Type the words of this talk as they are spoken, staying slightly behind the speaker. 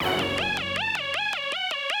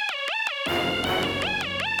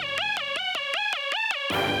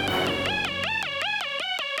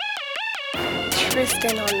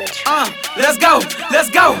Tristan on the track. Let's go,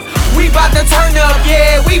 let's go. We bout to turn up,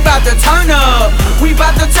 yeah, we bout to turn up. We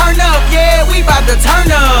bout to turn up, yeah, we bout to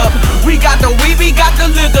turn up. We got the weed, we got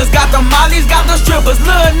the liquors, got the mollies, got the strippers.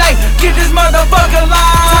 LILNATE, get this motherfucker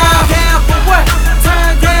live. Turn down for what?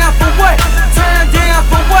 Turn down for what? Turn down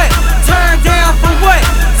for what? Turn down for what?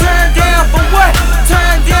 Turn down for what?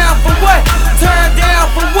 Turn down for what? Turn down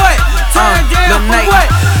for what? Turn down for what?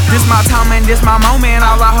 This my time and this my moment.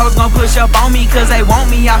 All our hoes gon' push up on me cause they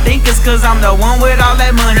want me. I think it's cause I'm the one with all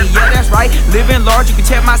that money. Yeah, that's right, living large. You can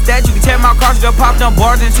check my stats, you can check my cars. Girl, pop them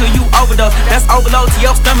bars until you overdose. That's overload to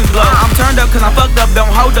your stomach blow. I'm turned up cause I'm fucked up,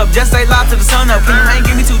 don't hold up. Just stay live to the sun up. Can you ain't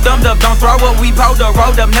give me too thumbed up? Don't throw up, we pulled up,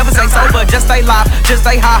 rolled up. Never say sober, just stay live, just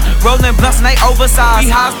stay high. Rolling blunts and they oversized.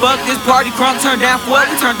 We high as fuck, this party crunk turned down for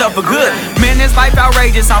what? We turned up for good. Man, this life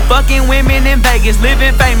outrageous. I'm fucking women in Vegas,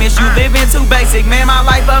 living famous. You living too basic, man, my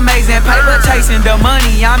life amazing. Paper chasing the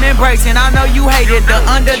money I'm embracing. I know you hate it, the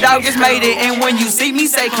underdog just made it. And when you see me,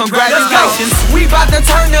 say congratulations. We bout to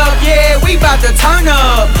turn up, yeah, we bout to turn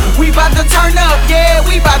up. We bout to turn up, yeah,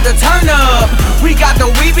 we bout to turn up. We got the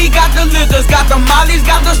weed, we got the liquors, got the mollies,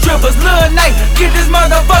 got the strippers. LILNATE, get this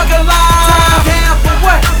motherfucker live. Turn down for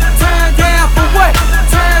what? Turn down for what?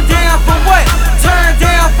 Turn down for what? Turn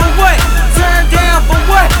down for what? Turn down for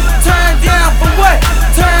what? Turn down for what?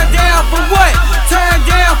 Turn down for what? Turn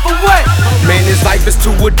down for what? Man, this life is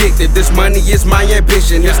too addictive. This money is my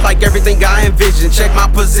ambition. It's like everything I envision. Check my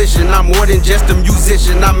position. I'm more than just a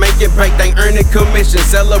musician. I make it break, they earning commission.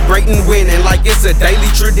 Celebrating winning like it's a daily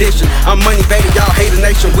tradition. I'm money baby, y'all hate the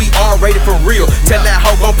nation. We all rated for real. Tell that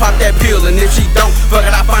hoe gon' pop that pill. And if she don't, fuck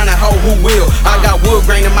it, I find a hoe who will. I got wood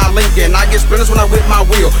grain in my Lincoln. I get sprinters when I whip my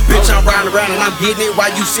wheel. Bitch, I'm riding around and I'm getting it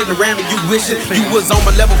while you sitting around and you wishing you was on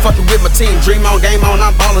my level, fucking with my team. Dream on, game on,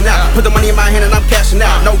 I'm ballin' out. Put the money in my hand and I'm cashing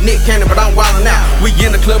out. No Nick Cannon, but I'm wildin' out. We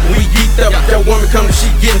in the club and we geeked up. If that woman come, she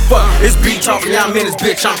getting fucked. It's beat talking, I'm in this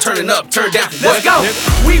bitch. I'm turning up, turn down. Let's go.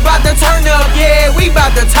 We bout to turn up, yeah, we bout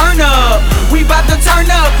to turn up. We bout to turn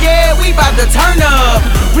up, yeah, we bout to turn up.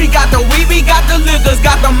 We got the weed, we got the liquors,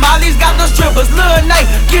 got the mollies, got the strippers. LILNATE,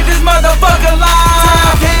 get this motherfucker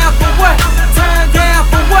live. Turn down for what? Turn down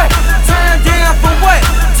for what? Turn down for what?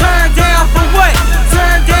 Turn down for what?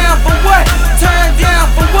 Turn down for what? Turn down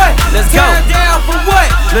for what? Let's go. Turn down for what?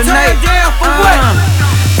 Turn down for what?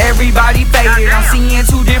 Everybody faded, I'm seeing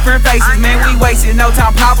two different faces. Man, we wasted no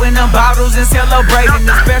time popping them bottles and celebrating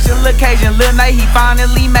the special occasion. LILNATE, he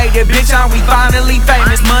finally made it. Bitch, we finally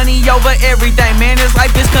famous. Money over everything, man, this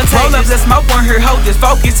life is contagious. Roll up the smoke on her, hold this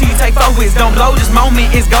focus. He take focus, don't blow, this moment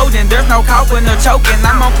is golden. There's no coughing or choking.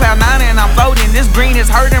 I'm on cloud 9 and I'm floating. This green is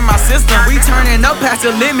hurting my system. We turning up past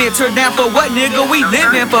the limit. Turn down for what, nigga? We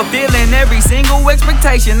living, fulfilling every single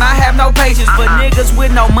expectation. I have no patience for niggas with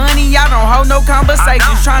no money. I don't hold no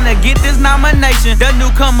conversations. Trying to get this nomination, the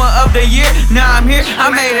newcomer of the year. Now I'm here, I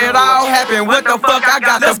made it all happen. What the fuck, I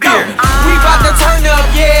got the fear. We bout to turn up,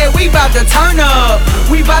 yeah, we bout to turn up.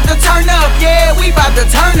 We bout to turn up, yeah, we bout to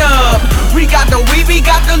turn up. We got the weed, we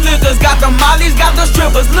got the liquors, got the mollies, got the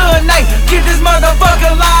strippers. LILNATE, get this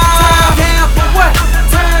motherfucker live. Turn down for what?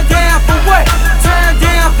 Turn down for what? Turn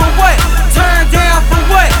down for what?